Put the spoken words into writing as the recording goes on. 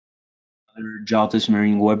Another Jaltest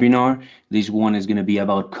Marine webinar. This one is going to be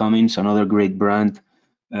about Cummins, another great brand.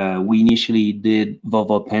 We initially did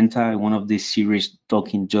Volvo Penta. One of this series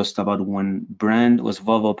talking just about one brand was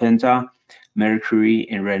Volvo Penta, Mercury,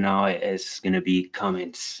 and right now it's going to be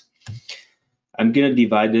Cummins. I'm going to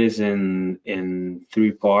divide this in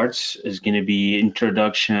three parts. It's going to be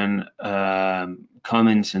introduction,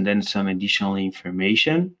 comments, and then some additional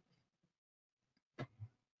information.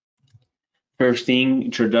 First thing,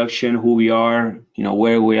 introduction, who we are,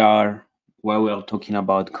 where we are, why we are talking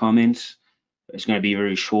about Cummins. It's going to be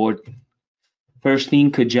very short. First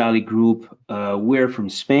thing, Kajali Group. We're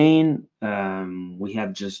from Spain. We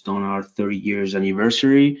have just done our 30 years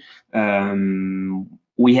anniversary.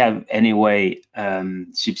 We have anyway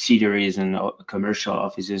subsidiaries and commercial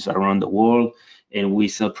offices around the world, and we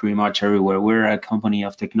sell pretty much everywhere. We're a company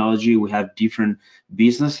of technology. We have different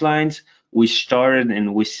business lines. We started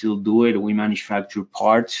and we still do it. We manufacture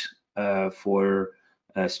parts for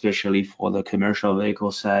especially for the commercial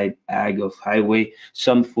vehicle side, ag of highway,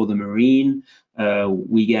 some for the marine.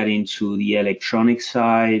 We get into the electronic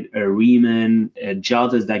side, Riemann,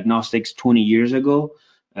 Jaltest Diagnostics 20 years ago.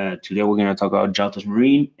 Today we're going to talk about Jaltest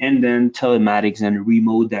Marine, and then telematics and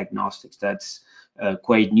remote diagnostics. That's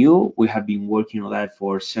quite new. We have been working on that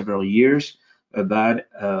for several years, but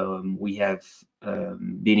we have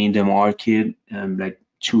been in the market like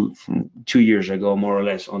two years ago, more or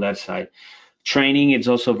less, on that side. Training is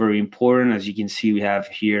also very important. As you can see, we have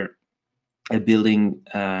here a building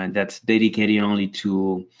that's dedicated only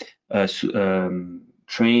to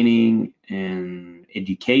training and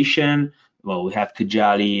education. Well, we have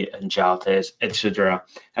Kajali and Jaltest, etc.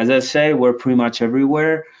 As I say, we're pretty much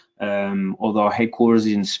everywhere. Although our headquarters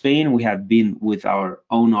is in Spain, we have been with our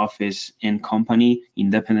own office and company,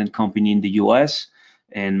 independent company in the US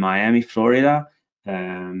and Miami, Florida.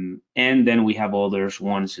 And then we have others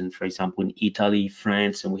ones in, for example, in Italy,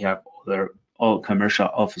 France, and we have other all commercial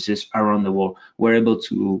offices around the world. We're able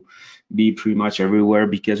to be pretty much everywhere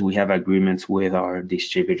because we have agreements with our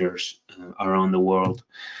distributors around the world.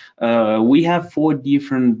 We have 4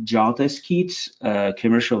 different Jaltest kits,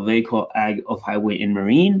 commercial vehicle, ag, of highway, and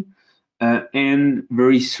marine. And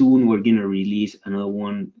very soon we're going to release another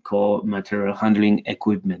one called material handling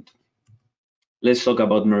equipment. Let's talk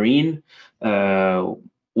about marine.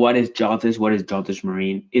 What is Jaltest? What is Jaltest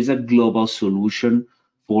Marine? It's a global solution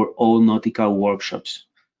for all nautical workshops.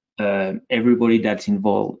 Everybody that's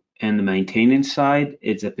involved in the maintenance side,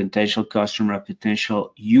 it's a potential customer, a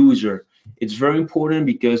potential user. It's very important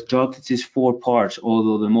because Jaltest is 4 parts,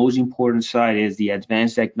 although the most important side is the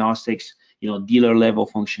advanced diagnostics, dealer level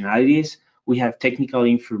functionalities. We have technical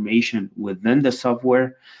information within the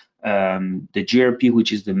software, the GRP,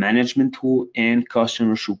 which is the management tool, and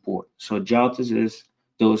customer support. So Jaltest is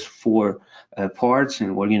those 4 parts,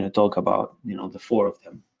 and we're going to talk about the 4 of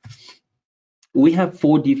them. We have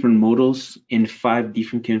 4 different models in 5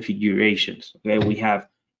 different configurations. Okay, we have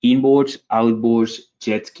inboards, outboards,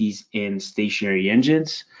 jet skis, and stationary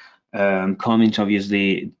engines. Cummins,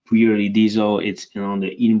 obviously, purely diesel, it's on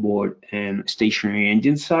the inboard and stationary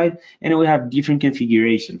engine side. And we have different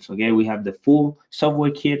configurations. Okay, we have the full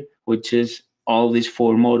software kit, which is all these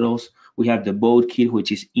 4 models. We have the boat kit,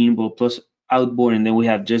 which is inboard plus outboard, and then we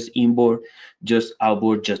have just inboard, just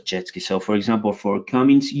outboard, just jet ski. So for example, for a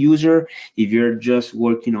Cummins user, if you're just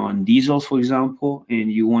working on diesels, for example,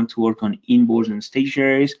 and you want to work on inboards and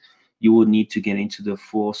stationaries, you would need to get into the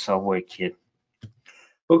full software kit.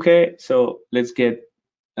 Okay, so let's get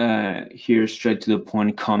here straight to the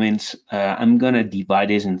point. Cummins. I'm gonna divide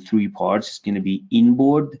this in 3 parts. It's gonna be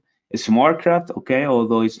Inboard Smartcraft, okay,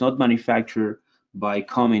 although it's not manufactured by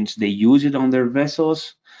Cummins, they use it on their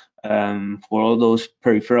vessels for all those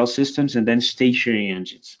peripheral systems, and then stationary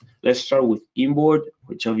engines. Let's start with inboard,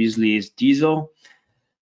 which obviously is diesel.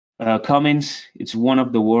 Cummins, it's one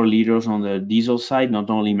of the world leaders on the diesel side,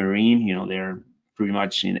 not only marine, they're pretty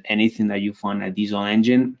much in anything that you find a diesel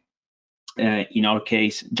engine. In our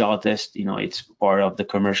case, Jaltest, it's part of the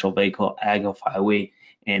commercial vehicle, ag of highway,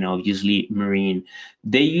 and obviously marine.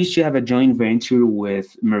 They used to have a joint venture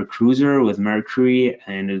with Mercury,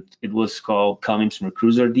 and it was called Cummins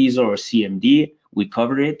Mercruiser Diesel, or CMD. We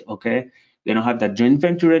covered it, okay? They don't have that joint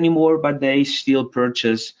venture anymore, but they still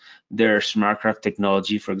purchase their Smartcraft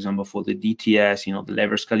technology, for example, for the DTS, the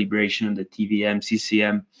levers calibration, the TVM,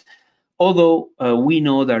 CCM. Although we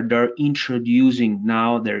know that they're introducing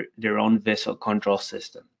now their own vessel control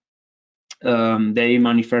system. They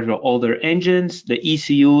manufacture all their engines. The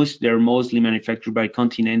ECUs, they're mostly manufactured by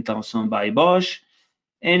Continental, some by Bosch.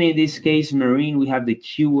 And in this case, marine, we have the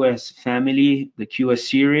QS family, the QS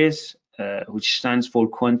series, which stands for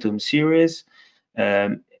Quantum Series.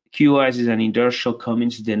 QS is an industrial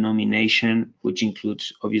Cummins denomination, which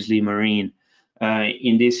includes obviously marine.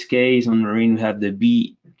 In this case, on marine, we have the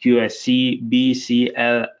B, QSC, B, C,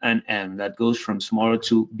 L, and M. That goes from smaller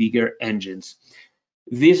to bigger engines.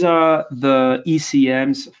 These are the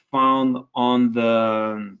ECMs found on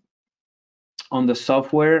the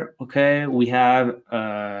software. Okay, we have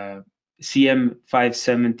CM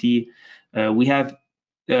 570. We have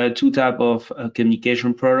two type of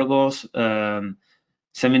communication protocols.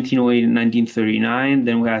 1708 and 1939.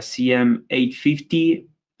 Then we have CM 850,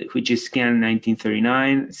 which is scan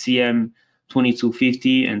 1939, CM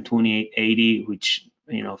 2250 and 2880, which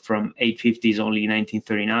from 850 is only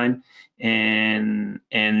 1939, and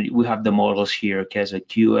we have the models here, okay, so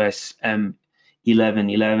QSM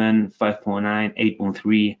 1111, 5.9,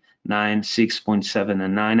 8.3, 9, 6.7,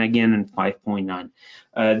 and 9 again, and 5.9.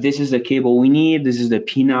 This is the cable we need. This is the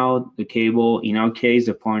pinout, the cable. In our case,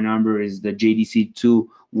 the part number is the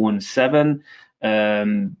JDC217.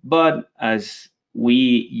 But as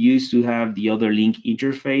we used to have the other link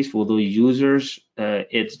interface for those users,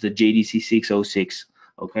 it's the JDC606.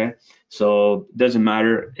 Okay, so it doesn't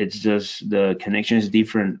matter. It's just the connection is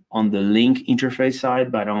different on the link interface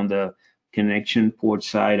side, but on the connection port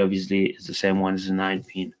side, obviously, it's the same one as the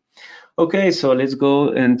 9-pin. Okay, so let's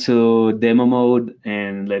go into demo mode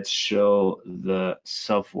and let's show the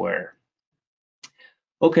software.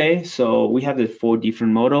 Okay, so we have the 4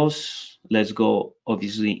 different models. Let's go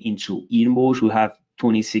obviously into inboards. We have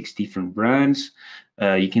 26 different brands.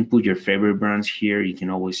 You can put your favorite brands here. You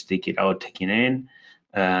can always take it out, take it in.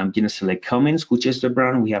 I'm gonna select Cummins, which is the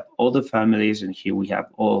brand. We have all the families, and here we have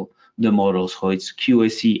all the models. So it's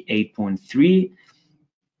QSC 8.3.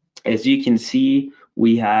 As you can see,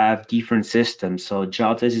 we have different systems. So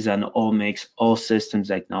JALTEST is an all-mix, all systems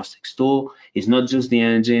diagnostics tool. It's not just the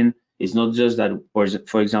engine. It's not just that, for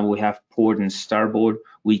example, we have port and starboard.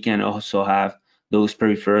 We can also have those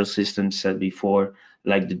peripheral systems said before,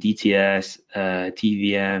 like the DTS,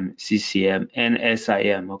 TVM, CCM, and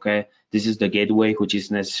SIM, okay? This is the gateway, which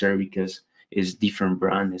is necessary because it's different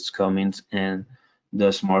brand, it's Cummins and the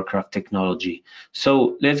Smartcraft technology.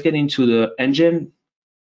 So let's get into the engine.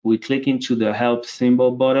 We click into the help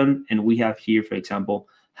symbol button, and we have here, for example,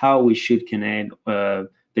 how we should connect,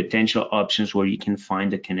 potential options where you can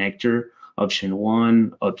find the connector, option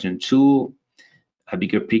 1, option 2, a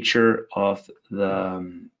bigger picture of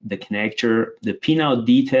the connector, the pinout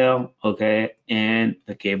detail, okay, and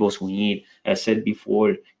the cables we need. As said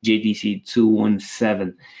before,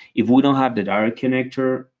 JDC217. If we don't have the direct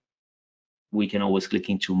connector, we can always click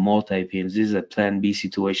into multi-pins. This is a plan B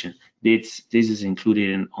situation. This is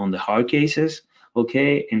included on the hard cases,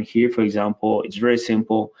 okay? And here, for example, it's very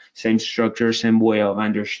simple, same structure, same way of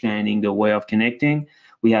understanding the way of connecting.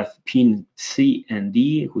 We have pin C and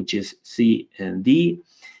D, which is C and D.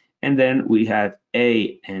 And then we have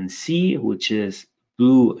A and C, which is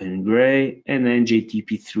blue and gray, and then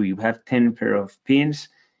JTP3. We have 10 pair of pins.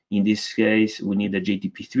 In this case, we need the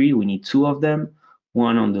JTP3. We need 2 of them.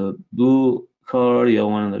 One on the blue color, the other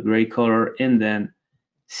one on the gray color, and then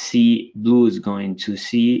C, blue is going to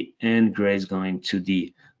C and gray is going to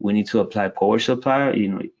D. We need to apply power supply.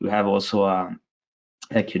 We have also a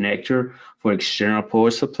connector for external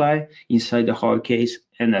power supply inside the hard case,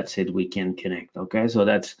 and that's it. We can connect. Okay, so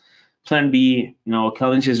that's plan B.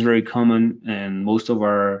 Cummins is very common, and most of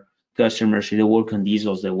our customers, if they work on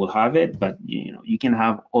diesels, they will have it. But you can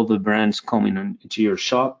have all the brands coming into your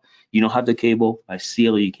shop. You don't have the cable, but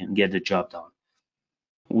still you can get the job done.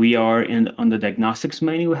 We are on the diagnostics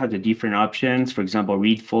menu. We have the different options. For example,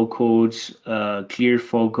 read fault codes, clear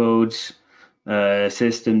fault codes,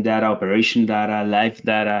 system data, operation data, live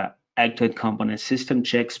data, active component system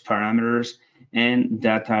checks, parameters, and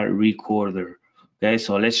data recorder. Okay,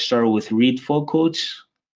 so let's start with read fault codes.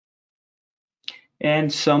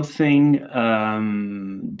 And something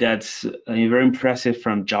that's very impressive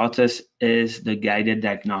from JALTEST is the guided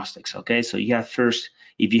diagnostics. Okay, so you have first,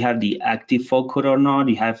 if you have the active fault code or not,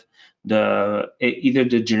 you have either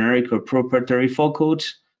the generic or proprietary fault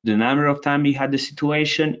codes, the number of time you had the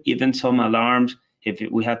situation, even some alarms, if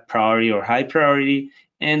we have priority or high priority,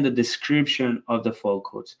 and the description of the fault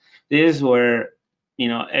codes. This is where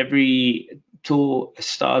every tool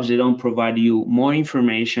stops. They don't provide you more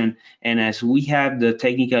information, and as we have the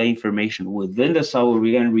technical information within the software,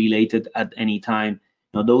 we can relate it at any time.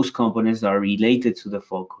 Those components are related to the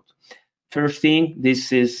fault code. First thing,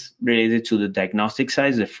 this is related to the diagnostic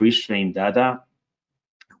side, the freeze frame data,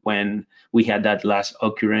 when we had that last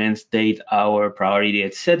occurrence, date, hour, priority,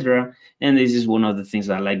 etc. And this is one of the things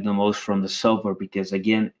I like the most from the software, because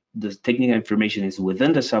again, the technical information is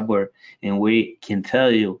within the software, and we can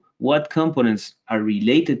tell you what components are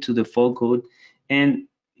related to the fault code, and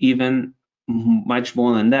even much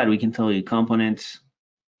more than that. We can tell you components,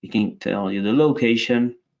 we can tell you the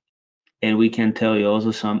location, and we can tell you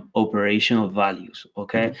also some operational values,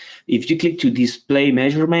 okay? If you click to display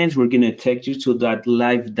measurements, we're gonna take you to that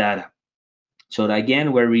live data. So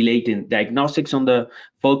again, we're relating diagnostics on the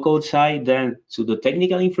fault code side, then to the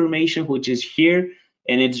technical information, which is here,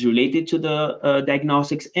 and it's related to the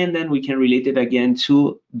diagnostics, and then we can relate it again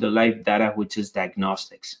to the live data, which is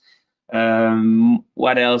diagnostics.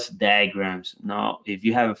 What else? Diagrams. Now, if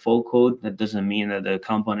you have a fault code, that doesn't mean that the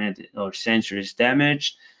component or sensor is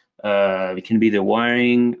damaged. It can be the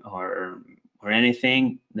wiring or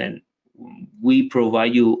anything. Then we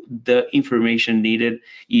provide you the information needed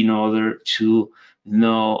in order to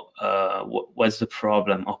know what's the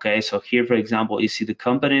problem. Okay, so here, for example, you see the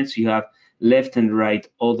components. You have left and right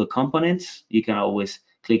all the components. You can always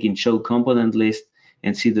click in show component list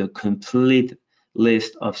and see the complete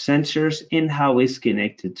list of sensors and how it's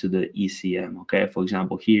connected to the ECM. Okay, for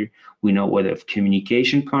example, here we know where the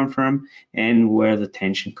communication comes from and where the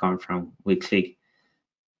tension comes from. We click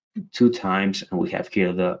 2 times and we have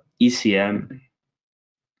here the ECM,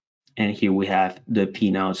 and here we have the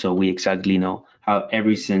pinout, so we exactly know how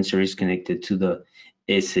every sensor is connected to the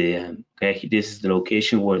ECM. Okay, this is the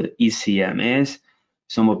location where the ECM is.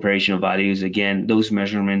 Some operational values, again, those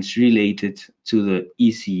measurements related to the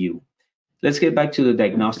ECU. Let's get back to the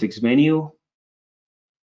diagnostics menu.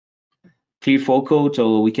 Clear fault code,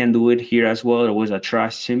 so we can do it here as well. There was a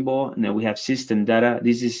trash symbol, and then we have system data.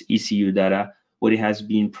 This is ECU data, what it has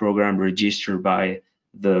been programmed, registered by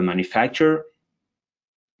the manufacturer.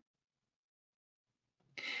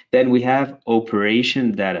 Then we have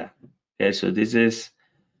operation data. Okay, so this is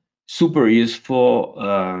super useful,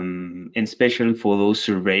 and especially for those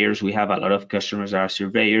surveyors. We have a lot of customers that are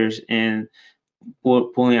surveyors, and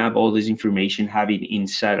pulling up all this information, having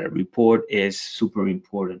inside a report is super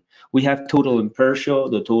important. We have total and partial.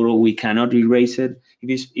 The total, we cannot erase it.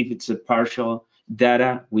 If it's a partial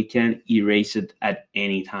data, we can erase it at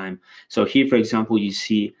any time. So here, for example, you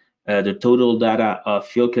see the total data of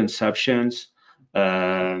fuel consumptions,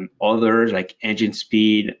 others like engine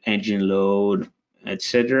speed, engine load,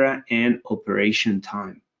 etc., and operation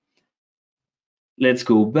time. Let's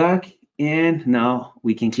go back, and now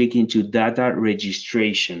we can click into data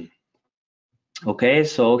registration. Okay,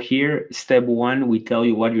 so here, step 1, we tell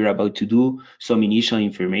you what you're about to do. Some initial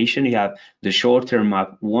information. You have the short-term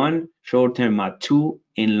map 1, short-term map 2,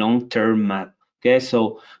 and long-term map. Okay,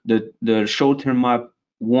 so the short-term map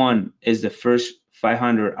 1 is the first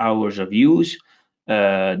 500 hours of use.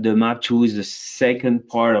 The map 2 is the second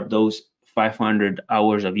part of those 500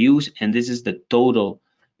 hours of use, and this is the total,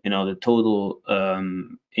 the total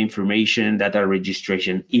information, data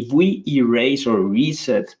registration. If we erase or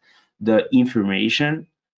reset the information,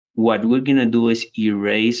 what we're gonna do is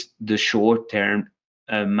erase the short-term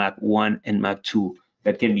map 1 and map 2.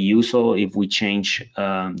 That can be useful if we change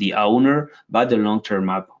the owner, but the long-term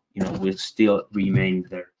map, will still remain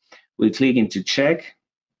there. We click into check,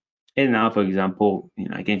 and now, for example,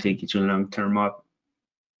 I can click into long-term map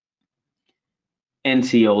and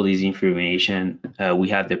see all this information. We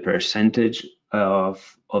have the percentage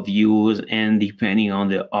of use, and depending on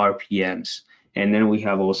the RPMs. And then we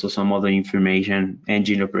have also some other information: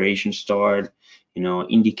 engine operation start,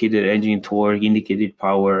 indicated engine torque, indicated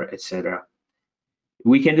power, etc.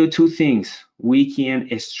 We can do 2 things. We can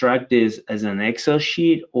extract this as an Excel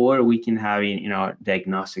sheet, or we can have it in our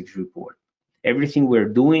diagnostics report. Everything we're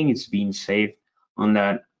doing is being saved on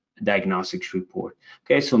that diagnostics report.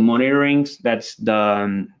 Okay, so monitorings, that's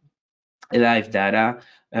the live data.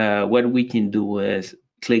 What we can do is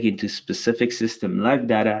click into specific system live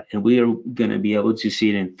data, and we are going to be able to see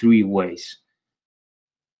it in 3 ways.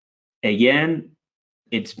 Again,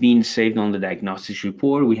 it's being saved on the diagnostics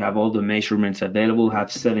report. We have all the measurements available,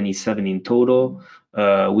 have 77 in total.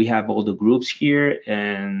 We have all the groups here,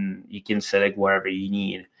 and you can select whatever you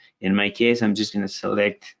need. In my case, I'm just going to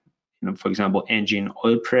select, for example, engine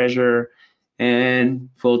oil pressure and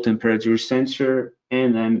fuel temperature sensor.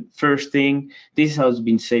 And then first thing, this has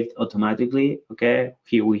been saved automatically. Okay,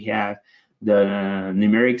 here we have the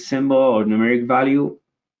numeric symbol or numeric value.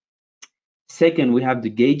 Second, we have the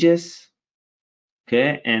gauges.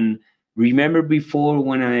 Okay, and remember before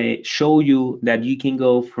when I show you that you can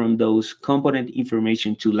go from those component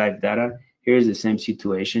information to live data, here's the same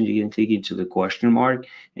situation. You can click into the question mark,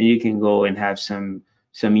 and you can go and have some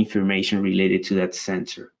information related to that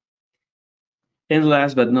sensor. And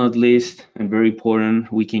last but not least, and very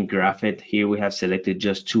important, we can graph it. Here we have selected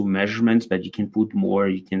just 2 measurements, but you can put more.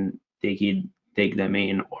 You can take them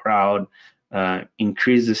in or out.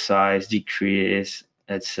 increase the size, decrease,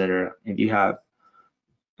 etc. If you have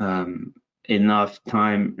enough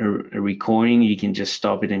time recording, you can just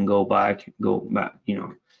stop it and go back, you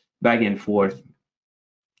know, back and forth.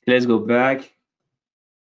 Let's go back.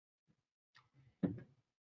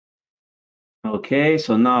 Okay,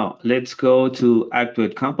 so now let's go to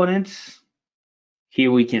activate components.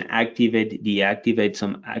 Here we can activate, deactivate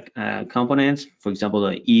some components, for example,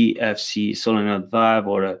 the EFC solenoid valve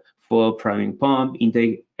or a fuel priming pump,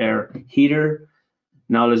 intake air heater.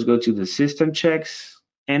 Now let's go to the system checks,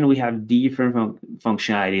 and we have different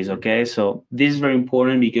functionalities. Okay, so this is very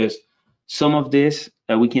important because some of this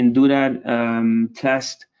we can do that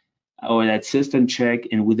test or that system check,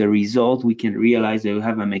 and with the result we can realize that we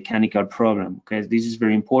have a mechanical problem. Okay, this is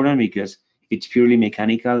very important because if it's purely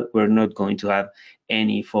mechanical, we're not going to have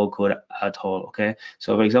any fault code at all. Okay,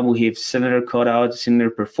 so for example, we have cylinder cutout, cylinder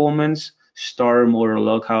performance, starter motor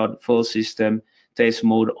lockout, full system, test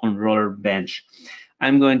mode on roller bench.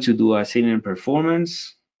 I'm going to do a cylinder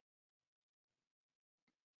performance.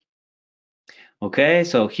 Okay,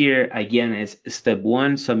 so here again is step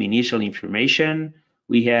one, some initial information.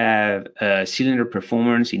 We have cylinder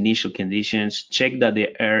performance, initial conditions, check that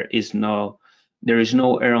there is no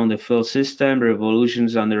air on the fuel system,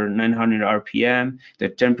 revolutions under 900 RPM, the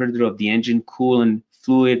temperature of the engine coolant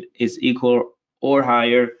fluid is equal or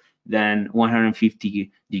higher than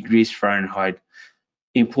 150 degrees Fahrenheit.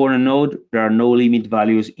 Important note, there are no limit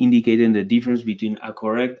values indicating the difference between a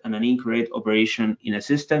correct and an incorrect operation in a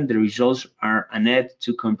system. The results are a net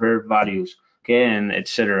to compare values, okay, and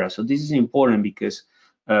etc. So this is important because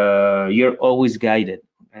you're always guided.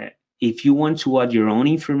 If you want to add your own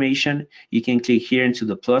information, you can click here into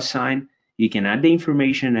the plus sign. You can add the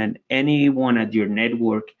information, and anyone at your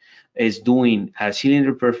network is doing a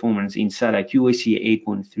cylinder performance inside a QAC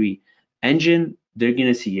 8.3 engine, they're going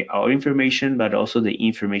to see our information, but also the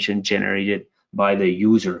information generated by the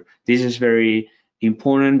user. This is very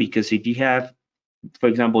important because if you have, for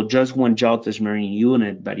example, just one Jaltest Marine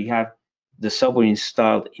unit, but you have the software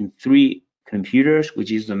installed in 3 computers,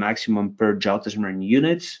 which is the maximum per Jaltest Marine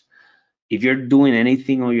units, if you're doing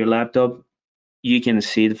anything on your laptop, you can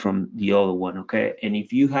see it from the other one, okay? And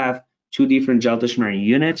if you have 2 different Jaltest Marine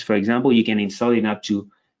units, for example, you can install it up to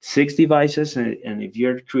 6 devices, and if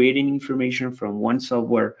you're creating information from one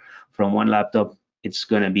software, from one laptop, it's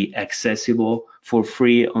going to be accessible for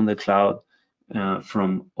free on the cloud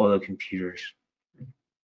from other computers.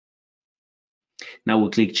 Now we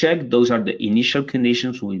click check. Those are the initial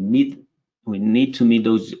conditions we need to meet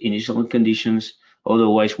those initial conditions,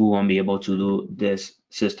 otherwise we won't be able to do this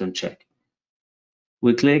system check.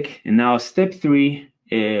 We click, and now step 3,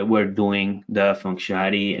 we're doing the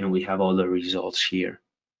functionality, and we have all the results here.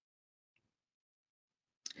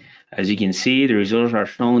 As you can see, the results are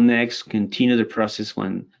shown next. Continue the process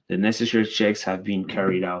when the necessary checks have been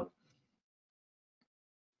carried out.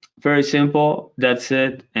 Very simple, that's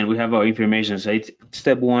it, and we have our information. So it's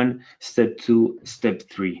step 1, step 2, step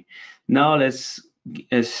 3. Now let's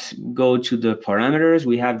go to the parameters.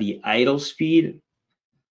 We have the idle speed.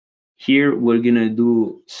 Here we're gonna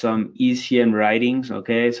do some ECM writings,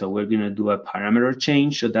 okay? So we're gonna do a parameter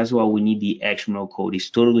change. So that's why we need the XML code. It's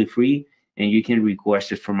totally free, and you can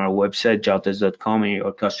request it from our website, jaltest.com, in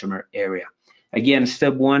your customer area. Again,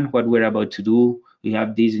 step 1, what we're about to do, we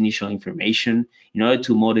have this initial information. In order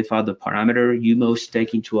to modify the parameter, you must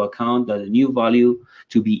take into account that the new value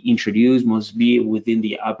to be introduced must be within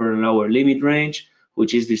the upper and lower limit range,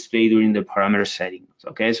 which is displayed during the parameter settings,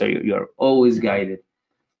 okay? So you're always guided.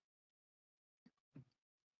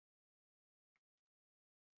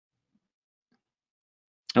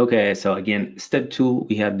 Okay, so again, step 2,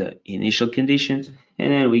 we have the initial conditions,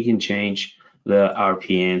 and then we can change the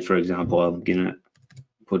RPM. For example, I'm gonna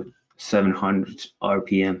put 700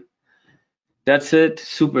 RPM. That's it,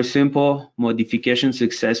 super simple. Modification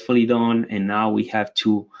successfully done, and now we have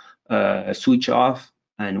to switch off,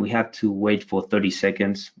 and we have to wait for 30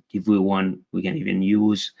 seconds. If we want, we can even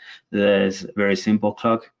use this very simple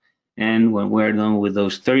clock. And when we're done with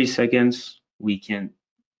those 30 seconds, we can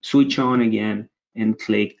switch on again and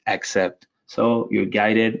click accept. So you're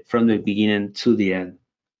guided from the beginning to the end.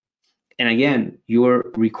 And again,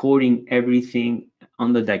 you're recording everything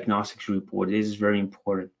on the diagnostics report. This is very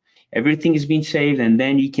important. Everything is being saved, and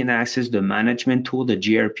then you can access the management tool, the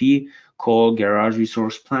GRP, called Garage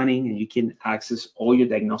Resource Planning, and you can access all your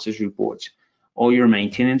diagnostics reports, all your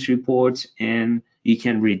maintenance reports, and you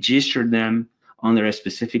can register them under a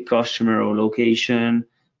specific customer or location,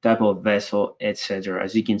 type of vessel, etc.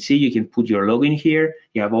 As you can see, you can put your login here.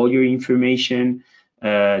 You have all your information,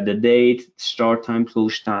 the date, start time,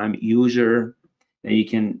 close time, user, then you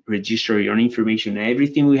can register your information.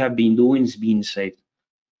 Everything we have been doing is being saved.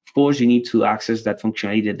 Of course, you need to access that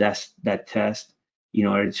functionality, that test, in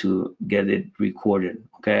order to get it recorded.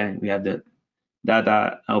 Okay, we have the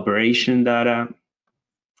data, operation data,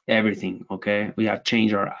 everything. Okay, we have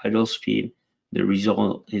changed our idle speed. The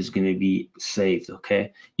result is going to be saved.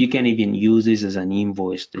 Okay, you can even use this as an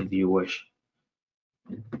invoice if you wish.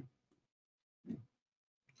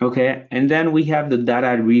 Okay, and then we have the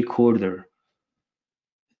data recorder.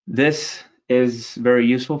 This is very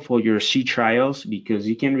useful for your sea trials because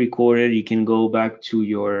you can record it. You can go back to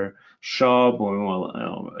your shop or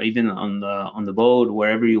well, even on the boat,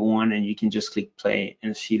 wherever you want, and you can just click play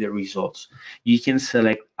and see the results. You can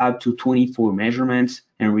select up to 24 measurements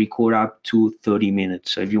and record up to 30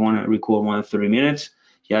 minutes. So if you want to record 30 minutes,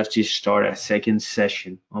 you have to start a second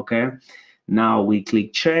session. Okay. Now we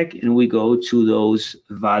click check and we go to those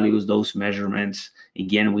values, those measurements.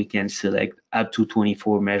 Again, we can select up to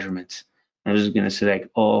 24 measurements. I'm just going to select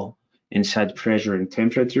all inside pressure and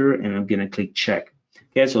temperature, and I'm going to click check.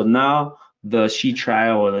 Okay, so now the sea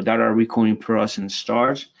trial or the data recording process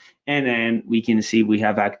starts, and then we can see we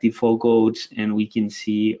have active fault codes, and we can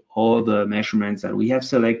see all the measurements that we have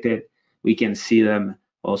selected. We can see them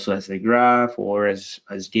also as a graph or as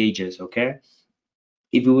gauges. Okay.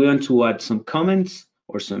 If we want to add some comments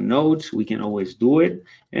or some notes, we can always do it.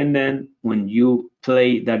 And then when you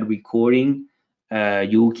play that recording,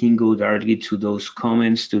 you can go directly to those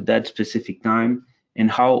comments to that specific time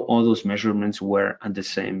and how all those measurements were at that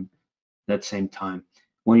same time.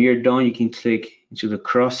 When you're done, you can click into the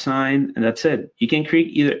cross sign, and that's it. You can click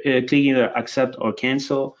either accept or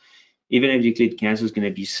cancel. Even if you click cancel, it's going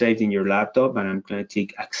to be saved in your laptop, and I'm going to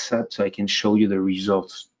click accept so I can show you the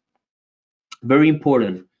results. Very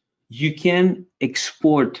important. You can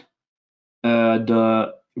export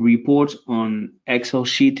the reports on Excel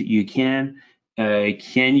sheet. You can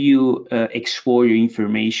you export your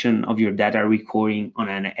information of your data recording on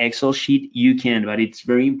an Excel sheet? You can, but it's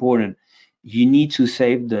very important. You need to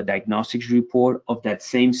save the diagnostics report of that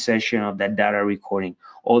same session of that data recording.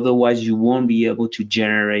 Otherwise, you won't be able to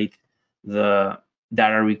generate the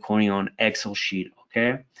data recording on Excel sheet.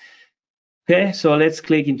 Okay. Okay. So let's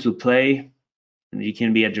click into play. And you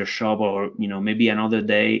can be at your shop or maybe another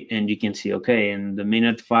day, and you can see, okay, in the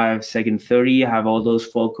minute 5 second 30, I have all those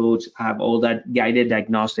fault codes, I have all that guided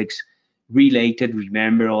diagnostics related,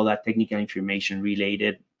 remember all that technical information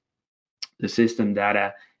related, the system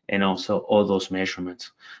data, and also all those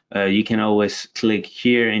measurements. You can always click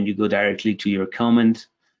here and you go directly to your comment.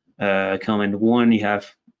 Comment 1, you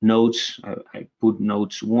have notes. I put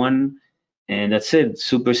notes 1, and that's it.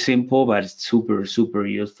 Super simple, but it's super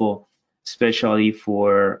useful, especially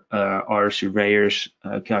for our surveyors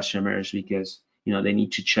customers, because they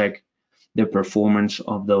need to check the performance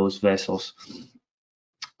of those vessels.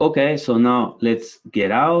 Okay, so now let's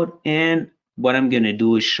get out, and what I'm gonna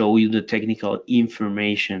do is show you the technical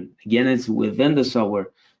information. Again, it's within the software,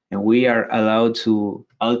 and we are allowed to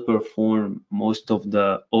outperform most of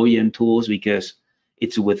the OEM tools because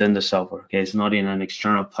it's within the software. Okay, it's not in an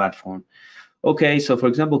external platform. Okay, so for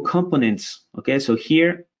example, components. Okay, so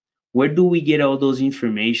here, where do we get all those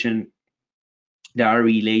information that are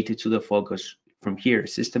related to the focus? From here,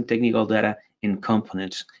 system technical data and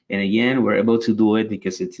components. And again, we're able to do it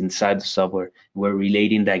because it's inside the software. We're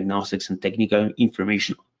relating diagnostics and technical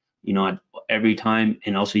information, at every time.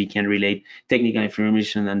 And also you can relate technical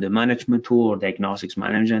information and the management tool or diagnostics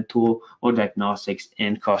management tool or diagnostics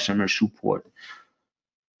and customer support.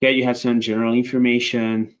 Okay, you have some general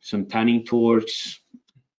information, some timing torques.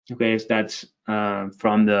 Okay, so that's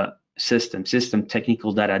from the system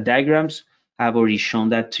technical data diagrams. I've already shown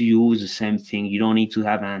that to you. It's the same thing. You don't need to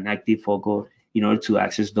have an active focal in order to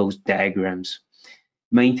access those diagrams.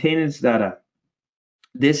 Maintenance data.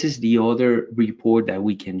 This is the other report that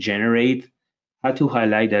we can generate. I have to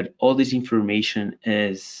highlight that all this information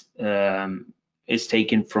is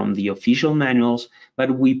taken from the official manuals,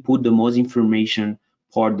 but we put the most information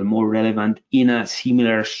part, the more relevant, in a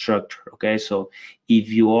similar structure. Okay, so if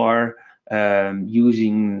you are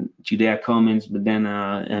using today Cummins, but then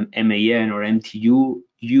MAN or MTU,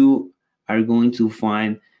 you are going to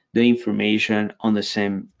find the information on the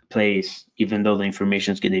same place, even though the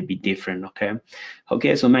information is going to be different.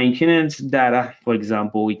 Okay, so maintenance data, for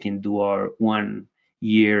example, we can do our 1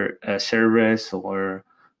 year service or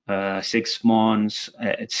 6 months,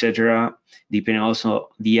 etc., depending also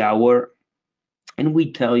the hour, and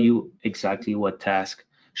we tell you exactly what task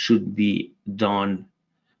should be done,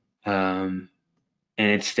 and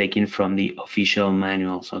it's taken from the official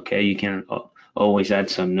manuals. Okay, you can always add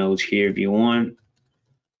some notes here if you want.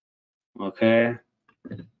 Okay,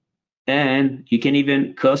 And you can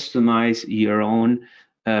even customize your own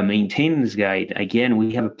maintenance guide. Again,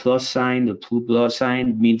 we have a plus sign. The blue plus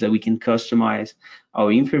sign means that we can customize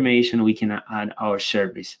our information. We can add our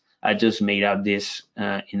service. I just made up this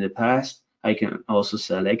in the past. I can also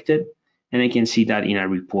select it, and I can see that in a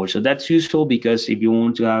report. So that's useful because if you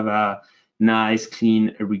want to have a nice,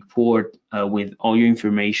 clean report with all your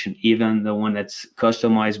information, even the one that's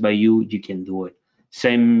customized by you, you can do it.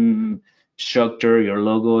 Same structure, your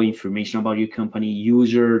logo, information about your company,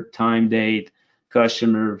 user, time, date,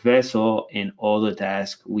 customer, vessel, and all the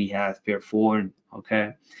tasks we have performed,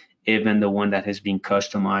 okay? Even the one that has been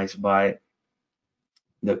customized by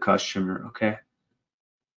the customer, okay?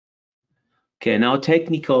 Okay, now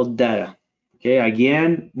technical data. Okay,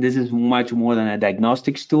 again, this is much more than a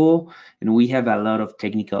diagnostics tool, and we have a lot of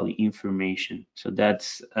technical information. So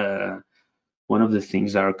that's one of the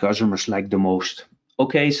things that our customers like the most.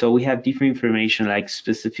 Okay, so we have different information like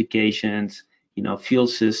specifications, fuel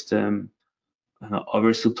system,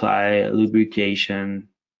 oversupply, lubrication,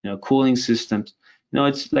 cooling systems.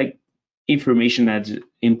 It's like information that's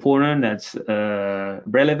important, that's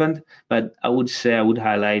relevant, but I would say I would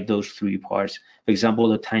highlight those three parts. For example,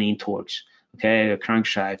 the timing torques, okay, the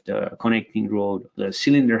crankshaft, the connecting rod, the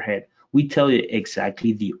cylinder head. We tell you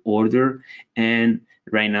exactly the order, and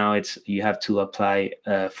right now it's you have to apply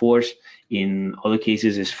force. In other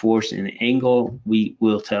cases, it's force and angle. We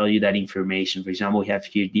will tell you that information. For example, we have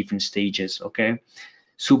here different stages, okay?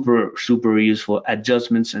 Super useful.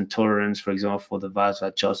 Adjustments and tolerance, for example, for the valve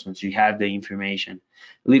adjustments, you have the information.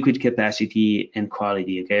 Liquid capacity and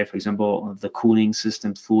quality, okay? For example, the cooling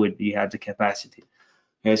system fluid, you have the capacity.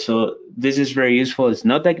 Okay, so this is very useful. It's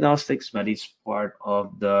not diagnostics, but it's part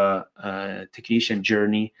of the technician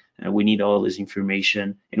journey. We need all this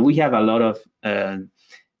information, and we have a lot of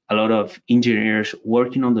engineers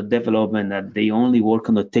working on the development that they only work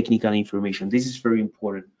on the technical information. This is very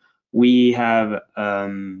important. We have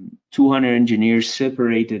 200 engineers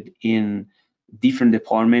separated in different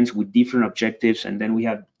departments with different objectives, and then we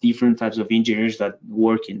have different types of engineers that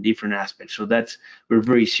work in different aspects. So we're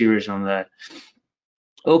very serious on that.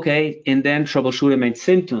 Okay, and then troubleshooting and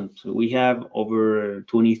symptoms. So we have over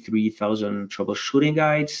 23,000 troubleshooting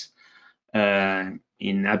guides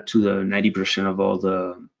in up to the 90% of all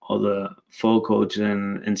the fault codes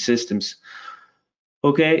and systems.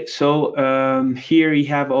 Okay, so here you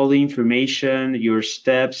have all the information, your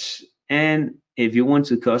steps, and if you want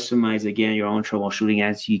to customize again your own troubleshooting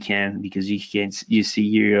as you can, because you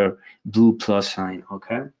see here your blue plus sign.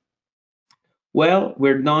 Okay. Well,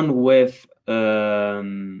 we're done with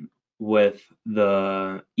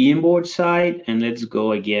the inboard side, and let's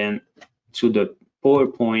go again to the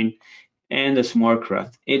PowerPoint and the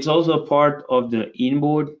Smartcraft. It's also part of the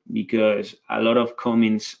inboard because a lot of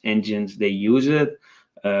Cummins engines they use it.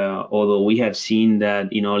 Although we have seen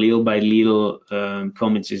that little by little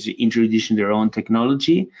Cummins is introducing their own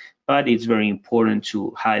technology, but it's very important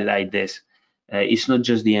to highlight this. It's not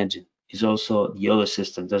just the engine; it's also the other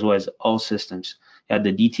systems. That's why it's all systems. You have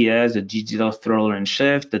the DTS, the digital throttle and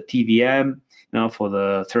shift, the TVM, for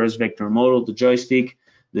the thrust vector model, the joystick,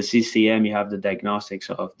 the CCM, you have the diagnostics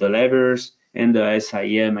of the levers, and the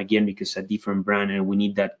SIM, again, because it's a different brand and we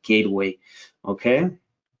need that gateway, okay?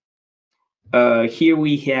 Here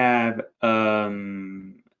we have,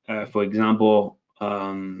 for example,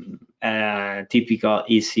 a typical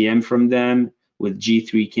ECM from them with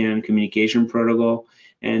G3 CAN communication protocol.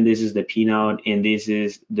 And this is the pinout, and this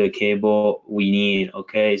is the cable we need,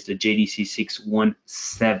 okay? It's the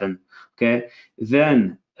JDC617, okay?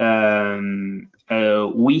 Then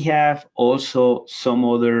we have also some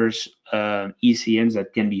others ECMs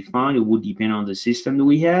that can be found. It would depend on the system that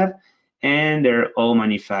we have, and they're all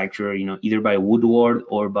manufactured, either by Woodward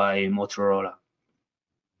or by Motorola.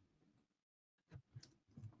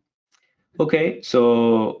 Okay,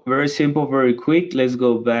 so very simple, very quick. Let's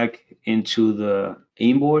go back into the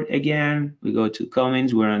inboard again. We go to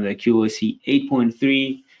Cummins. We're on the QoC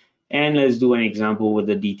 8.3, and let's do an example with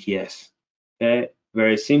the DTS. Okay,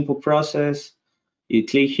 very simple process. You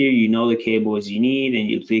click here, you know the cables you need, and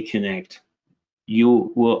you click connect.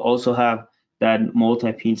 You will also have that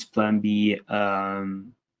multi-pins plan B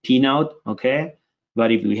pinout, okay?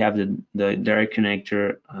 But if we have the direct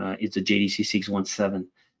connector, it's the JDC617.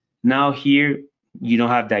 Now here, you don't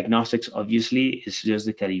have diagnostics, obviously, it's just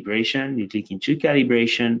the calibration. You click into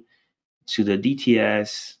calibration to the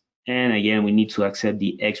DTS, and again, we need to accept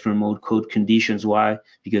the expert mode code conditions. Why?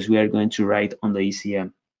 Because we are going to write on the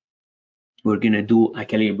ECM. We're gonna do a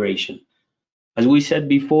calibration. As we said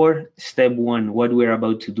before, step one, what we're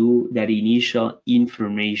about to do, that initial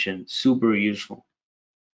information, super useful.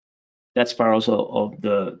 That's part also of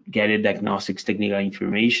the guided diagnostics technical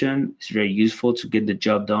information. It's very useful to get the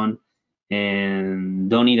job done and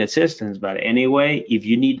don't need assistance. But anyway, if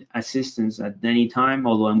you need assistance at any time,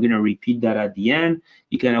 although I'm going to repeat that at the end,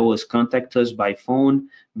 you can always contact us by phone,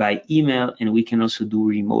 by email, and we can also do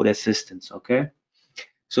remote assistance, okay?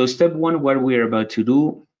 So step one, what we're about to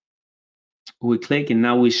do, we click and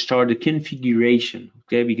now we start the configuration,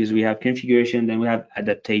 okay? Because we have configuration, then we have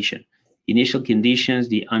adaptation. Initial conditions,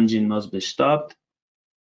 the engine must be stopped.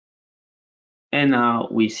 And now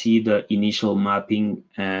we see the initial mapping.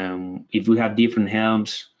 If we have different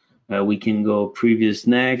helms, we can go previous,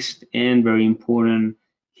 next, and very important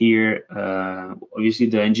here, obviously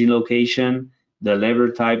the engine location, the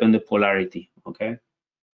lever type, and the polarity, okay?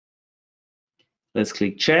 Let's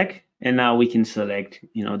click check, and now we can select,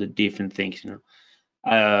 the different things,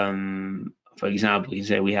 For example, you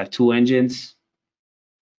say we have 2 engines.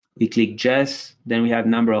 We click yes, then we have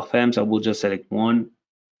number of helms. I will just select 1.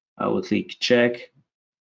 I will click check.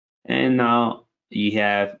 And now you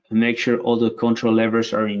have make sure all the control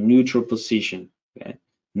levers are in neutral position. Okay.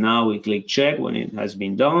 Now we click check when it has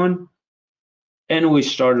been done, and we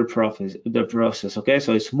start the process. Okay,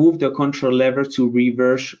 so it's move the control lever to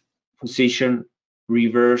reverse position,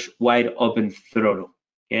 reverse wide open throttle.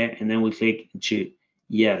 Okay, and then we click to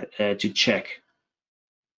check.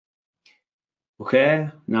 Okay,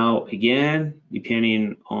 now again,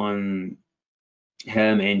 depending on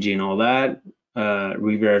helm, engine, all that,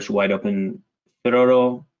 reverse wide open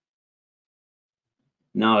throttle.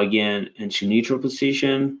 Now again into neutral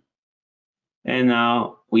position. And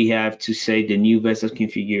now we have to say the new vessel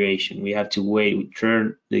configuration. We have to wait, we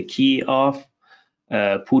turn the key off,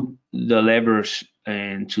 put the levers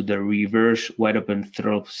into the reverse wide open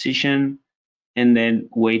throttle position, and then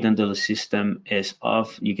wait until the system is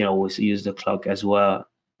off. You can always use the clock as well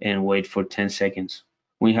and wait for 10 seconds.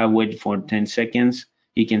 When you have waited for 10 seconds,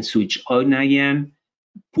 you can switch on again,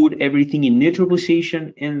 put everything in neutral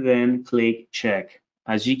position, and then click check.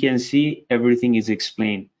 As you can see, everything is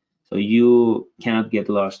explained, so you cannot get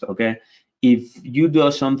lost, okay? If you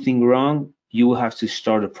do something wrong, you will have to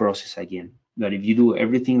start the process again. But if you do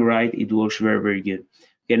everything right, it works very, very good.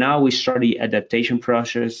 Okay, now we start the adaptation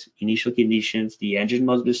process, initial conditions, the engine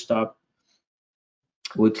must be stopped.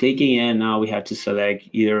 We're clicking in, now we have to select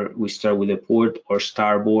either we start with the port or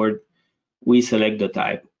starboard. We select the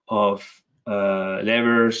type of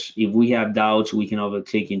levers. If we have doubts, we can over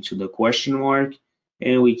click into the question mark,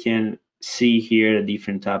 and we can see here the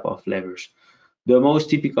different type of levers. The most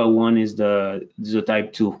typical one is the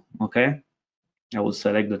type 2, okay? I will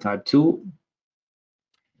select the type 2,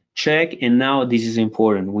 check, and now this is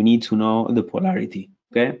important. We need to know the polarity,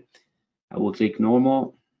 okay? I will click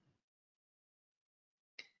normal.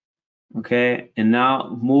 Okay, and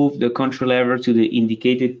now move the control lever to the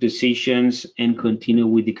indicated positions and continue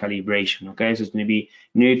with the calibration. Okay, so it's going to be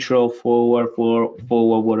neutral, forward,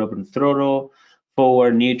 wide open throttle,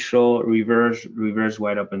 forward, neutral, reverse, reverse,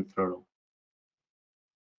 wide open throttle.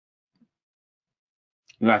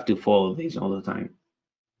 You have to follow these all the time,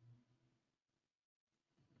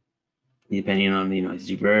 depending on it's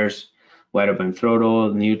reverse, wide open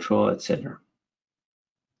throttle, neutral, etc.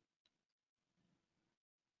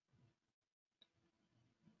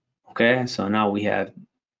 Okay, so now we have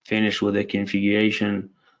finished with the configuration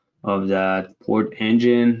of that port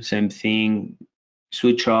engine. Same thing,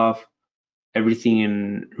 switch off, everything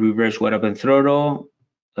in reverse wide open throttle.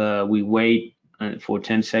 We wait for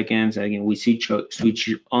 10 seconds. Again, we switch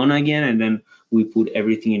on again, and then we put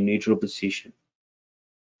everything in neutral position.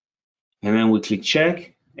 And then we click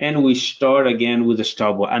check, and we start again with the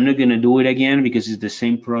stopwatch. I'm not going to do it again because it's the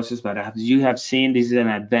same process, but as you have seen, this is an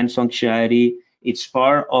advanced functionality. It's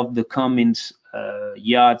part of the Cummins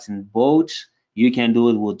yachts and boats. You can do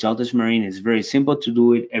it with Jaltest Marine. It's very simple to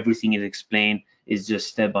do it. Everything is explained. It's just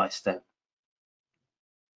step by step.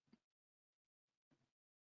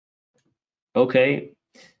 Okay,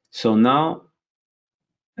 so now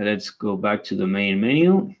let's go back to the main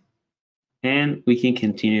menu, and we can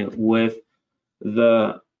continue with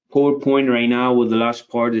the PowerPoint right now with the last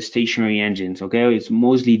part, the stationary engines. Okay, it's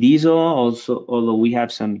mostly diesel, also, although we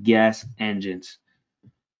have some gas engines.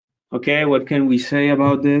 Okay, what can we say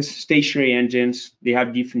about this? Stationary engines, they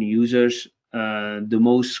have different users. The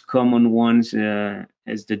most common ones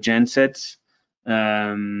is the gensets.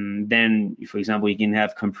 Then, for example, you can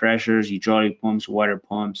have compressors, hydraulic pumps, water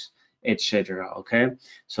pumps, etc. Okay,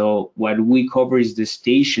 so what we cover is the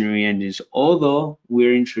stationary engines, although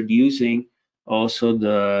we're introducing also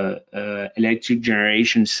the electric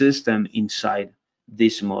generation system inside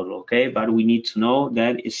this model. Okay, but we need to know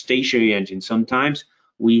that it's stationary engine. Sometimes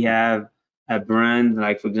we have a brand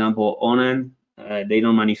like, for example, Onan, they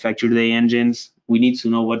don't manufacture the engines. We need to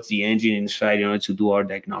know what's the engine inside in order to do our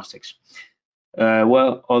diagnostics.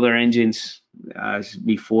 Well, other engines, as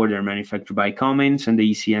before, they're manufactured by Cummins, and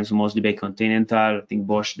the ECMs mostly by Continental. I think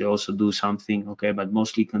Bosch, they also do something, okay, but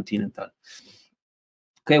mostly Continental.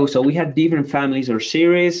 Okay, so we have different families or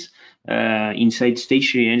series. Inside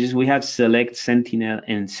stationary engines, we have Select, Sentinel,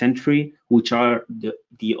 and Sentry, which are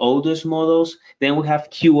the oldest models. Then we have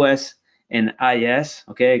QS and IS.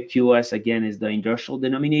 Okay, QS again is the industrial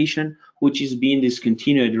denomination, which is being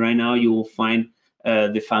discontinued right now. You will find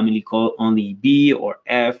the family called only B or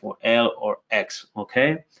F or L or X.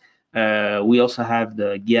 Okay, we also have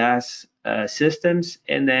the gas systems,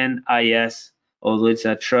 and then IS, although it's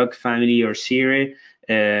a truck family or series.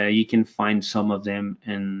 You can find some of them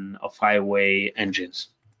in off-highway engines.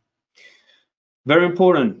 Very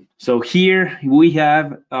important. So here we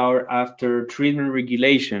have our after treatment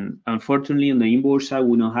regulation. Unfortunately, on the inboard side,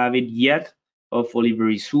 we don't have it yet. Hopefully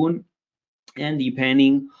very soon. And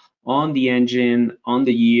depending on the engine, on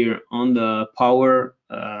the year, on the power,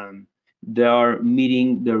 they are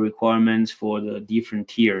meeting the requirements for the different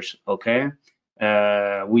tiers. Okay.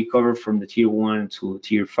 We cover from the tier 1 to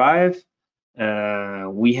tier 5.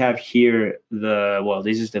 We have here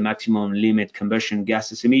this is the maximum limit combustion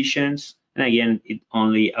gases emissions. And again, it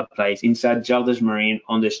only applies inside Jaltest Marine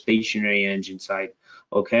on the stationary engine side.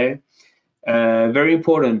 Okay, very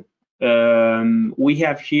important. We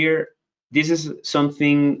have here, this is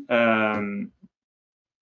something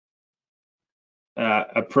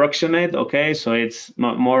approximate. Okay, so it's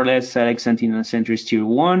more or less Select, Sentinel, and Sentry tier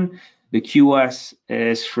 1. The QS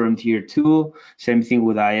is from tier 2. Same thing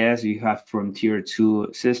with IS. You have from tier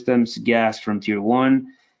 2 systems, gas from tier 1,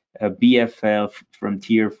 BFL from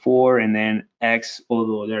tier 4, and then X,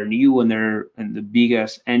 although they're new and they're in the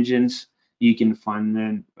biggest engines, you can find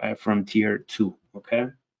them from tier 2. Okay.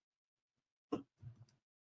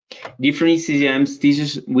 Different ECMs. This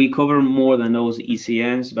is, we cover more than those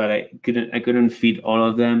ECMs, but I couldn't fit all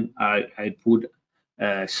of them. I put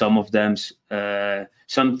some of them,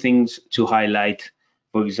 some things to highlight.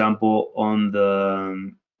 For example, on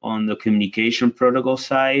the communication protocol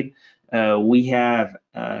side, we have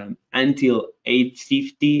until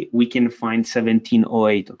 850 we can find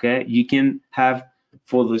 1708. Okay, you can have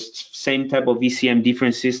for the same type of ECM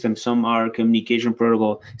different systems. Some are communication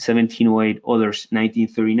protocol 1708, others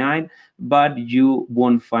 1939, but you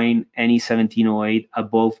won't find any 1708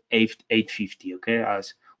 above 850. Okay,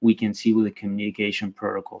 as we can see with the communication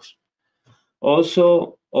protocols.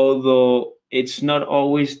 Also, although it's not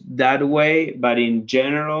always that way, but in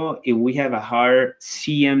general, if we have a higher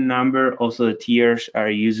CM number, also the tiers are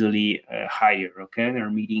usually higher. Okay, they're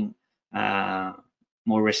meeting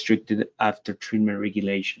more restricted after treatment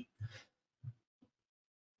regulation.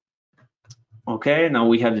 Okay, now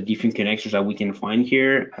we have the different connectors that we can find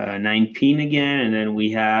here, 9-pin again, and then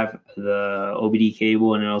we have the OBD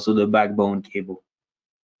cable and also the backbone cable.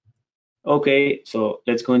 Okay, so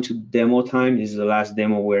let's go into demo time. This is the last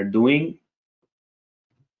demo we're doing.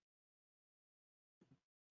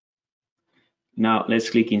 Now let's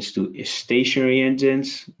click into stationary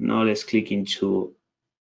engines. Now let's click into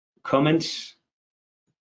Cummins.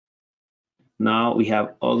 Now we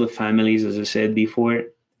have all the families, as I said before,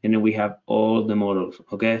 and then we have all the models.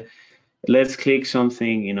 Okay, let's click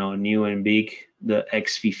something, you know, new and big, the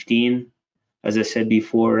X15. As I said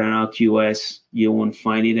before, right now QS, you won't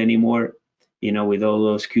find it anymore. You know, with all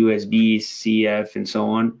those QSB, CF, and so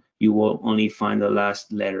on, you will only find the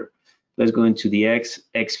last letter. Let's go into the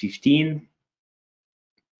X15.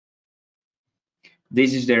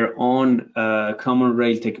 This is their own common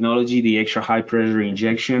rail technology, the extra high pressure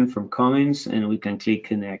injection from Cummins, and we can click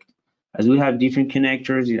connect. As we have different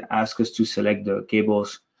connectors, it asks us to select the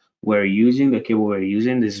cables we're using, the cable we're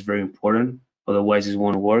using. This is very important, otherwise it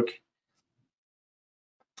won't work.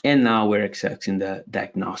 And now we're accessing the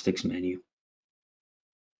diagnostics menu.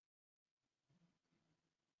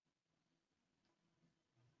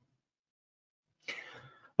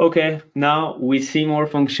 Okay, now we see more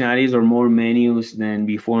functionalities or more menus than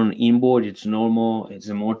before on Inboard. It's normal. It's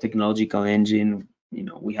a more technological engine. You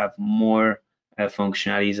know, we have more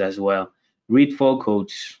functionalities as well. Read fault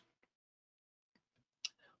codes.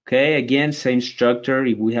 Okay, again, same structure.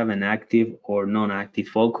 If we have an active or non-active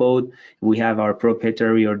fault code, we have our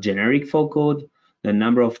proprietary or generic fault code, the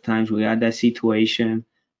number of times we had that situation,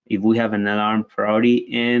 if we have an alarm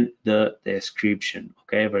priority, and the description.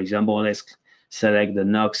 Okay, for example, let's select the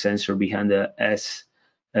NOx sensor behind the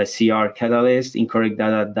SCR catalyst, incorrect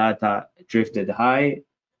data drifted high.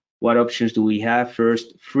 What options do we have?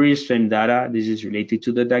 First, free stream data. This is related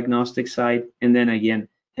to the diagnostic side. And then again,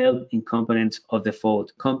 help in components of the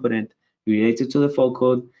fault, component related to the fault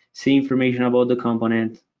code, see information about the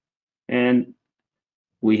component, and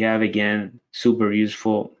we have again super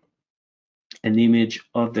useful an image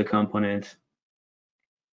of the component,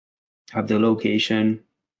 have the location,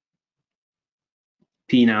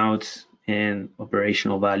 pinouts, and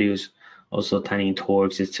operational values, also timing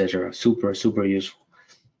torques, etc. Super useful.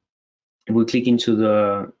 If we click into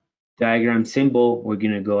the diagram symbol, we're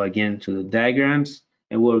going to go again to the diagrams,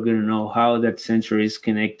 and we're going to know how that sensor is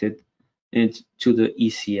connected to the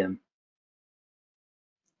ECM.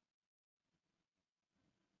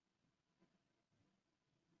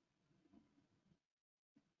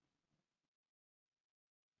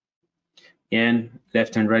 And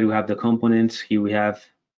left and right, we have the components. Here we have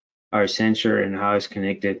our sensor and how it's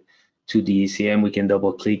connected to the ECM. We can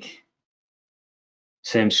double click,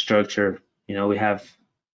 same structure. We have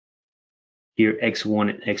here X1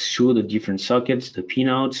 and X2, the different sockets, the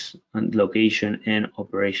pinouts, and location and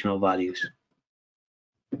operational values.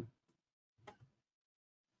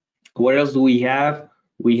 What else do we have?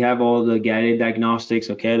 We have all the guided diagnostics,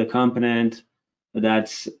 okay, the component,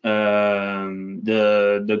 that's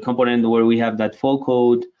the component where we have that fault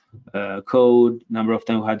code, code, number of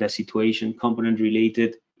times we have that situation, component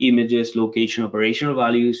related, images, location, operational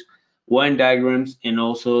values, wiring diagrams, and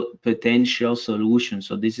also potential solutions.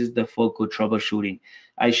 So this is the fault code troubleshooting.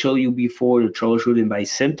 I showed you before the troubleshooting by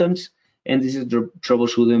symptoms, and this is the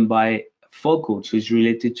troubleshooting by fault code. So it's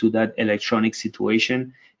related to that electronic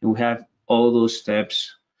situation, and we have all those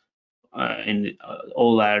steps and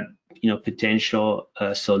all that potential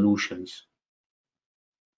solutions.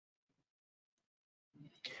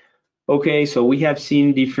 Okay, so we have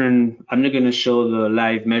seen different, I'm not going to show the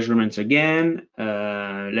live measurements again.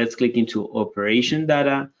 Let's click into operation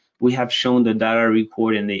data. We have shown the data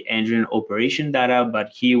record and the engine operation data, but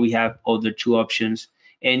here we have other two options,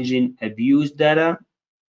 engine abuse data.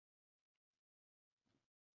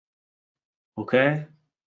 Okay.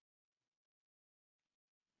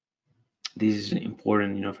 This is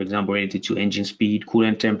important, for example, related to engine speed,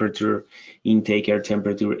 coolant temperature, intake air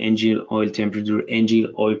temperature, engine oil temperature,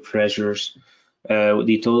 engine oil pressures,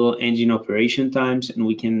 the total engine operation times, and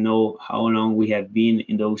we can know how long we have been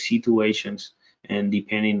in those situations and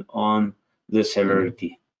depending on the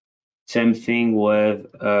severity. Same thing with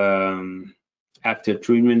after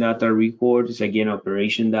treatment data records, again,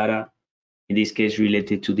 operation data, in this case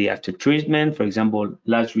related to the after treatment, for example,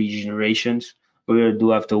 last regenerations. We will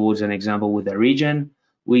do afterwards an example with a region.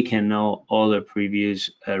 We can know all the previous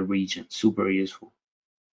regions, super useful.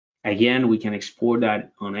 Again, we can export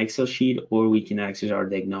that on Excel sheet or we can access our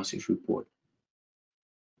diagnostics report.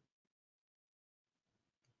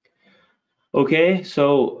 Okay,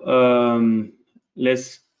 so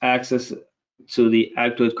let's access to the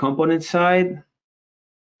actual component side.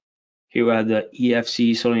 Here we have the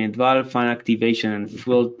EFC solenoid valve, fan activation and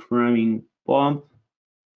fuel priming pump.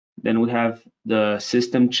 Then we have the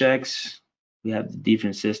system checks. We have the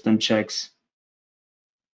different system checks.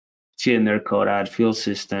 Cylinder code, add fuel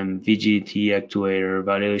system, VGT actuator,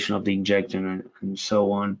 evaluation of the injector, and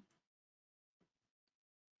so on.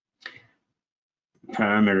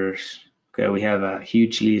 Parameters. Okay, we have a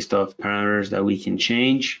huge list of parameters that we can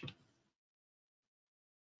change.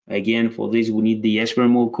 Again, for this, we need the expert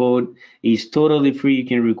mode code. It's totally free. You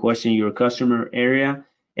can request in your customer area.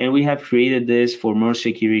 And we have created this for more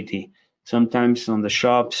security. Sometimes on the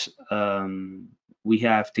shops, we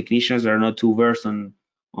have technicians that are not too versed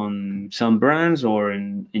on some brands or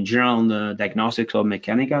in general on the diagnostics or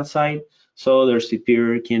mechanical side. So their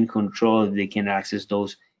superior can control if they can access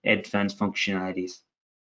those advanced functionalities.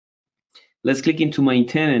 Let's click into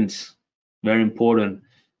maintenance. Very important.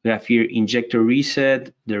 We have here injector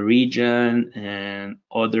reset, the region, and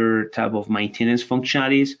other type of maintenance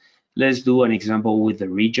functionalities. Let's do an example with the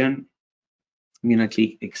region. I'm gonna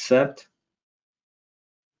click accept.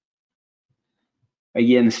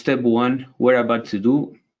 Again, step one, we're about to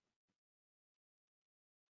do.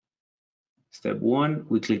 Step one,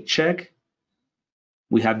 we click check.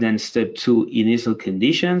 We have then step two, initial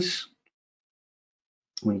conditions.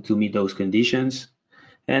 We need to meet those conditions.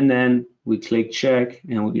 And then we click check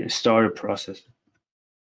and we're gonna start a process.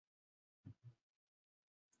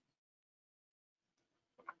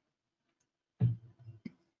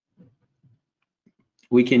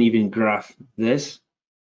 We can even graph this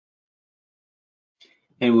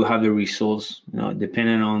and we'll have the results.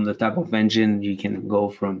 Depending on the type of engine, you can go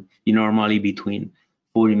from normally between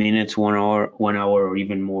 40 minutes, 1 hour, or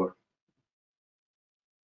even more.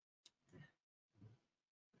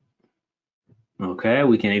 Okay,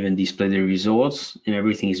 we can even display the results and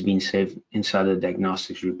everything is being saved inside the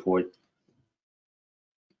diagnostics report.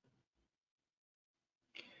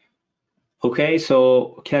 Okay,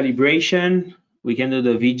 so calibration, we can do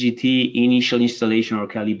the VGT initial installation or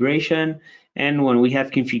calibration. And when we have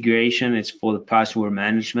configuration, it's for the password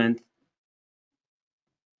management.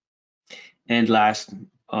 And last,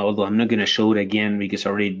 although I'm not going to show it again because I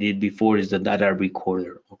already did before, is the data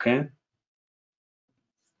recorder. Okay.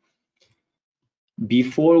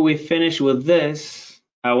 Before we finish with this,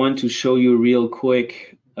 I want to show you real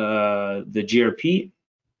quick the GRP,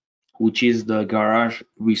 which is the Garage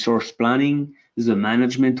Resource Planning. This is a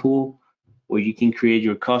management tool where you can create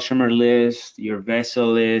your customer list, your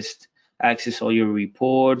vessel list, access all your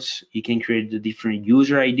reports. You can create the different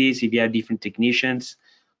user IDs if you have different technicians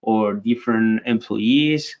or different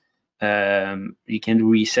employees. You can do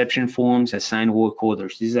reception forms, assign work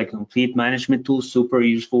orders. This is a complete management tool, super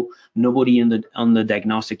useful. Nobody on the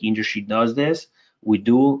diagnostic industry does this. We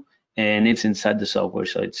do, and it's inside the software,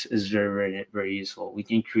 so it's very, very, very useful. We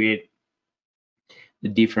can create the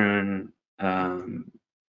different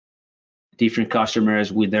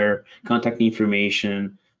customers with their contact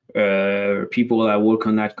information, people that work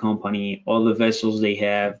on that company, all the vessels they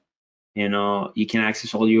have. You can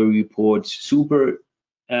access all your reports. Super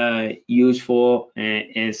useful.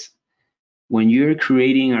 Is when you're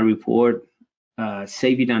creating a report,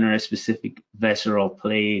 save it under a specific vessel or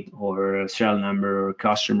plate or serial number or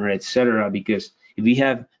customer, etc. Because if we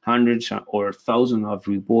have hundreds or thousands of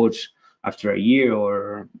reports after a year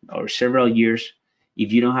or several years,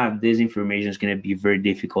 if you don't have this information, it's going to be very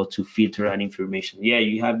difficult to filter that information. Yeah,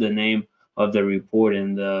 you have the name of the report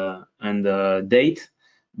and the date,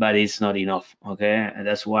 but it's not enough. Okay, and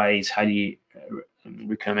that's why it's highly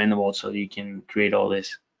recommendable so you can create all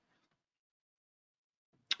this.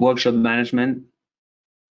 Workshop management.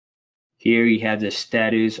 Here you have the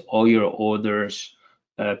status, all your orders,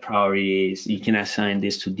 priorities. You can assign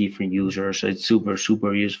this to different users, so it's super,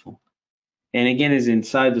 super useful. And again, it's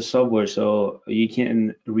inside the software, so you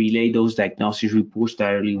can relay those diagnostic reports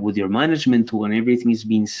directly with your management tool, and everything is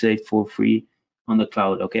being saved for free on the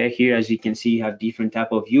cloud. Okay, here as you can see, you have different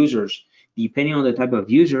type of users. Depending on the type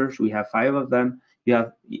of users, we have 5 of them. You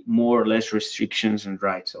have more or less restrictions and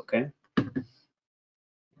rights. Okay.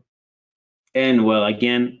 And well,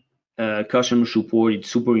 again, customer support, it's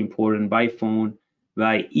super important by phone,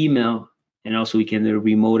 by email, and also we can do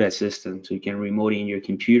remote assistance. So you can remote in your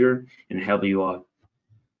computer and help you out.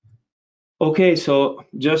 Okay, so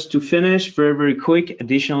just to finish, very, very quick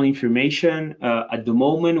additional information. At the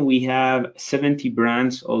moment, we have 70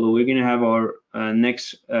 brands, although we're going to have our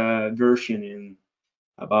next version in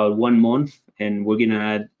about 1 month, and we're going to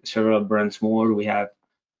add several brands more. We have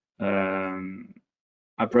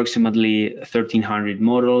approximately 1,300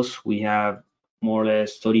 models. We have more or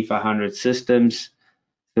less 3,500 systems,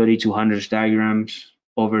 3,200 diagrams,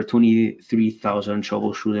 over 23,000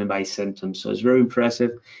 troubleshooting by symptoms. So it's very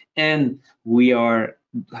impressive. And we are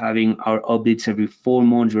having our updates every 4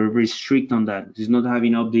 months. We're very strict on that. It's not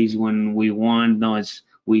having updates when we want. No, it's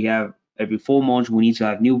we have every 4 months. We need to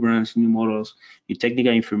have new brands, new models, new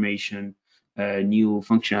technical information, new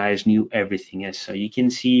functionalities, new everything. Yes. So you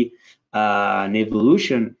can see an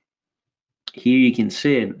evolution. Here you can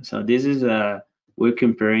see it. So this is we're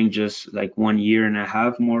comparing just like 1 year and a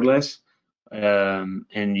half more or less,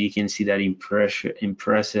 and you can see that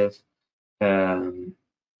impressive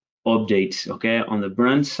updates, okay, on the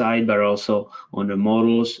brand side, but also on the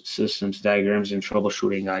models, systems, diagrams, and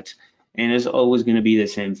troubleshooting guides. And it's always going to be the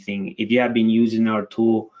same thing. If you have been using our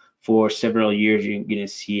tool for several years, you're going to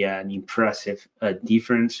see an impressive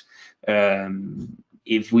difference.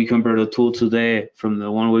 If we compare the tool today from the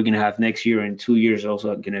one we're going to have next year, in 2 years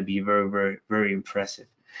also going to be very, very, very impressive.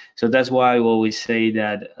 So that's why I always say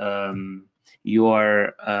that you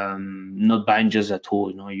are not buying just a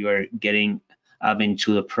tool, you are getting up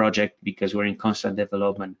into the project because we're in constant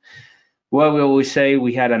development. Well, we always say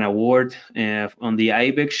we had an award on the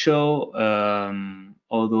IBEX show,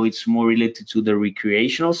 although it's more related to the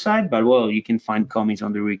recreational side, but well, you can find Cummins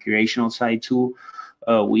on the recreational side too.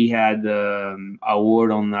 We had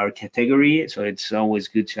award on our category, so it's always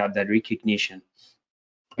good to have that recognition.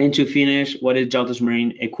 And to finish, what is Jaltest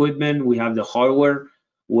Marine equipment? We have the hardware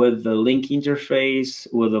with the link interface,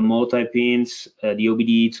 with the multi-pins, the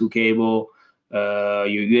OBD2 cable,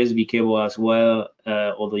 your USB cable as well,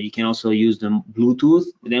 although you can also use the Bluetooth.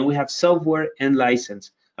 Then we have software and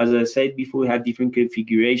license. As I said before, we have different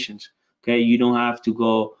configurations. Okay, you don't have to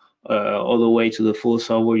go all the way to the full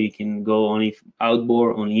software. You can go only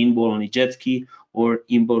outboard, only inboard, only jet ski, or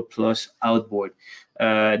inboard plus outboard.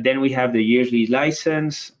 Then we have the yearly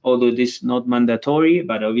license, although this is not mandatory,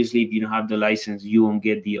 but obviously if you don't have the license, you won't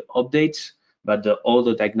get the updates. but all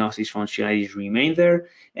the diagnostics functionalities remain there.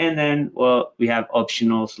 And then, well, we have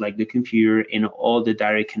optionals like the computer and all the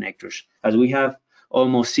direct connectors. As we have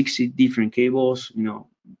almost 60 different cables,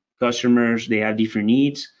 customers, they have different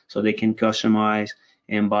needs, so they can customize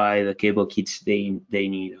and buy the cable kits they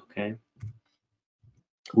need, okay?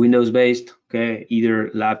 Windows based, okay,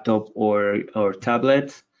 either laptop or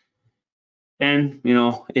tablet. And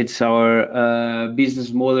it's our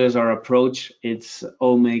business model, is our approach. It's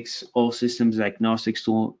all makes all systems agnostics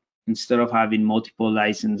tool. Instead of having multiple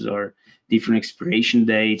license or different expiration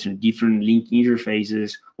dates or different link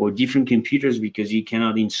interfaces or different computers, because you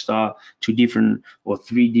cannot install 2 different or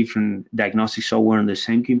 3 different diagnostic software on the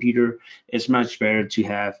same computer, it's much better to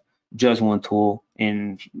have just one tool,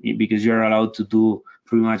 and because you're allowed to do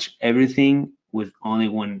pretty much everything with only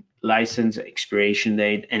one license, expiration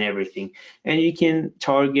date, and everything. And you can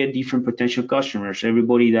target different potential customers,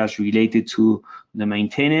 everybody that's related to the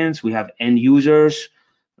maintenance. We have end users,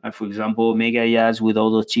 for example, mega yachts with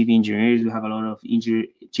all the chief engineers. We have a lot of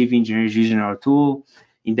chief engineers using our tool,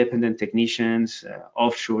 independent technicians,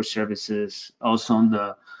 offshore services, also on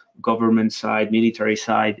the government side, military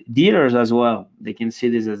side, dealers as well. They can see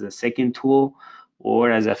this as a second tool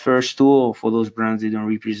or as a first tool for those brands they don't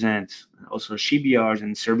represent. Also shipyards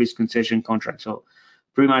and service concession contracts. So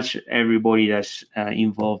pretty much everybody that's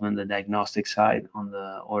involved on the diagnostic side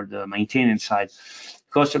or the maintenance side.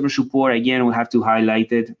 Customer support, again, we have to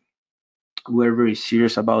highlight it. We're very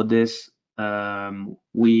serious about this.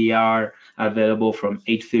 We are available from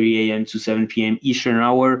 8:30 a.m. to 7 p.m. Eastern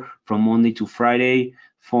hour from Monday to Friday,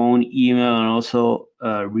 phone, email, and also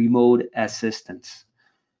remote assistance.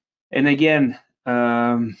 And again,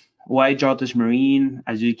 why Jaltest Marine?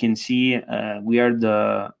 As you can see, we are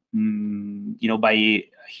by a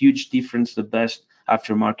huge difference, the best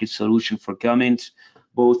aftermarket solution for Cummins,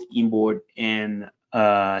 both inboard and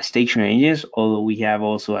stationary engines, although we have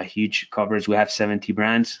also a huge coverage. We have 70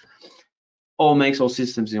 brands. All makes all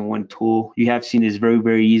systems in one tool. You have seen it's very,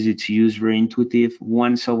 very easy to use, very intuitive.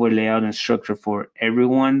 One software layout and structure for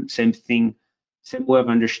everyone. Same thing, same way of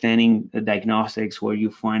understanding the diagnostics, where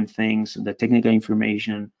you find things, the technical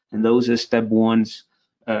information, and those are step ones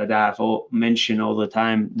that I've mentioned all the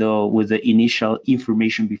time, though, with the initial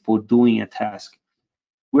information before doing a task.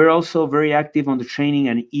 We're also very active on the training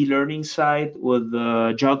and e-learning side with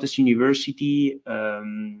Jaltest University.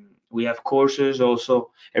 We have courses,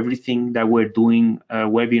 also everything that we're doing,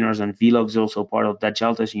 webinars and vlogs, also part of that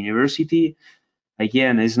Jaltest University.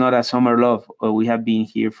 Again, it's not a summer love. We have been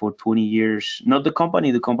here for 20 years. Not the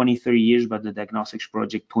company 30 years, but the diagnostics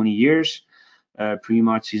project 20 years. Pretty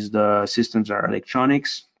much is the systems are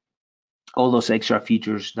electronics. All those extra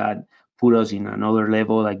features that put us in another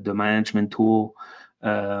level, like the management tool,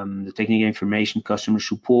 the technical information, customer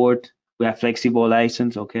support. We have flexible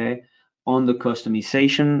license, okay, on the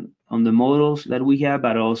customization on the models that we have,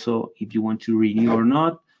 but also if you want to renew or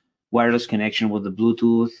not, wireless connection with the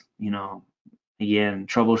Bluetooth, again,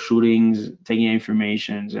 troubleshootings, taking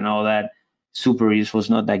informations and all that. Super useful. It's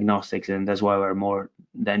not diagnostics, and that's why we're more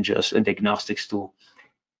than just a diagnostics tool.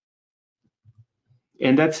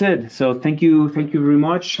 And that's it. So thank you very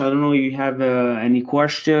much. I don't know if you have any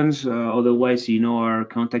questions. Otherwise, our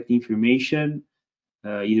contact information,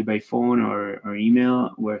 either by phone or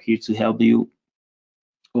email. We're here to help you.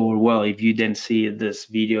 Or well, if you didn't see this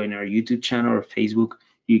video in our YouTube channel or Facebook,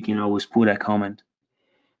 you can always put a comment.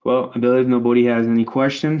 Well, I believe nobody has any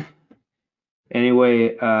question.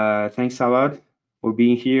 Anyway, thanks a lot for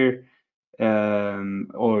being here.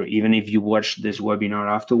 Or even if you watch this webinar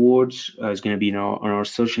afterwards, it's going to be on our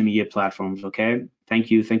social media platforms. Okay. Thank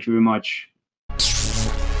you very much.